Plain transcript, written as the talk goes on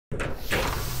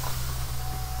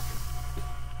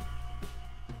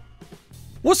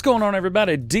What's going on,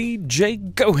 everybody?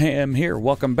 DJ Goham here.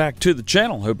 Welcome back to the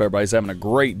channel. Hope everybody's having a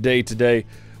great day today.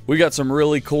 We got some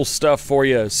really cool stuff for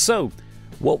you. So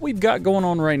what we've got going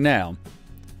on right now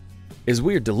is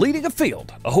we're deleting a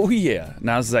field. Oh yeah.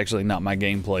 Now this is actually not my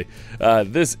gameplay.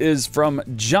 This is from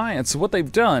Giant. So what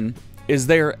they've done is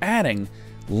they're adding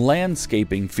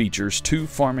landscaping features to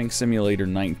Farming Simulator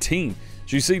 19.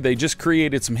 As you see, they just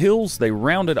created some hills. They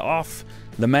rounded off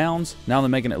the mounds. Now they're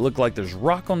making it look like there's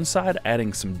rock on the side,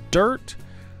 adding some dirt.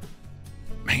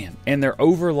 Man, and they're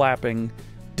overlapping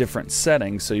different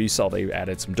settings. So you saw they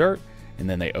added some dirt and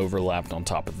then they overlapped on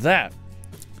top of that.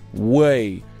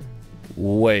 Way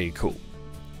cool.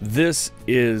 This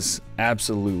is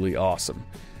absolutely awesome.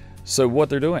 So what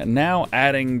they're doing now,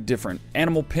 adding different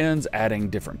animal pens, adding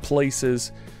different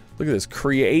places. Look at this,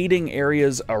 creating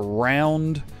areas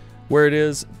around where it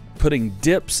is, putting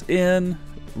dips in,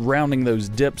 rounding those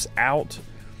dips out,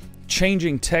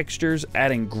 changing textures,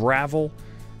 adding gravel.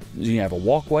 You have a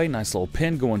walkway, nice little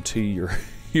pen going to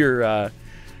your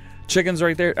chickens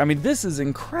right there. I mean, this is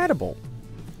incredible.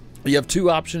 You have two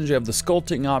options. You have the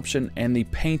sculpting option and the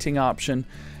painting option.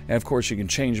 And of course, you can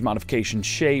change modification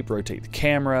shape, rotate the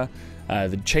camera,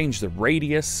 change the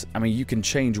radius. I mean, you can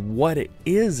change what it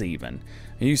is even.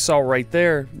 And you saw right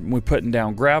there, we're putting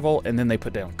down gravel and then they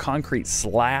put down concrete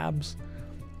slabs.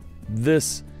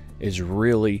 This is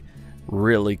really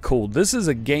cool. This is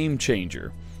a game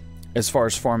changer as far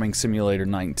as Farming Simulator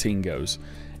 19 goes.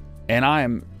 And I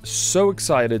am so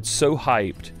excited, so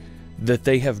hyped that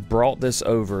they have brought this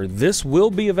over. This will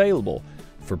be available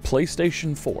for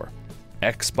PlayStation 4,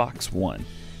 Xbox One,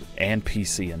 and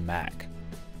PC and Mac.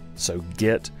 So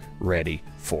get ready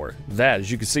for that.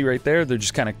 As you can see right there, they're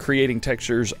just kind of creating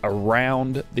textures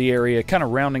around the area, kind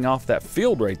of rounding off that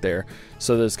field right there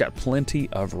so that it's got plenty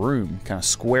of room, kind of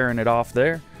squaring it off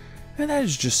there. And that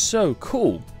is just so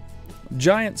cool.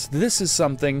 Giants, this is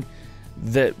something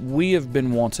that we have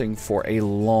been wanting for a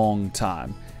long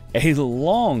time. A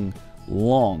long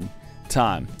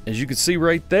time. As you can see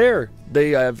right there,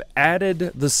 they have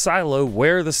added the silo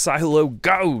where the silo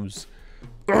goes.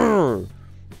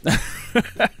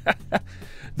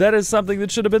 That is something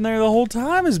that should have been there the whole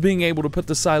time, is being able to put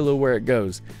the silo where it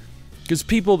goes. Because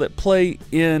people that play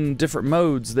in different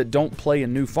modes that don't play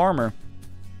in New Farmer,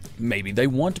 maybe they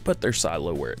want to put their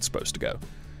silo where it's supposed to go.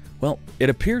 Well, it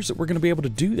appears that we're going to be able to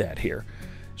do that here.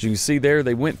 As you can see there,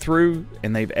 they went through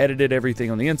and they've edited everything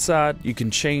on the inside. You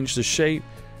can change the shape.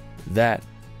 That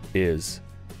is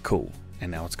cool.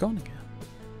 And now it's gone again.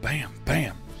 Bam,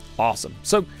 bam. Awesome.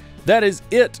 So that is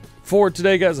it for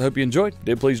today, guys. I hope you enjoyed.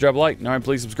 Did please drop a like. All right,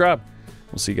 please subscribe.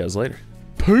 We'll see you guys later.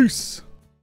 Peace.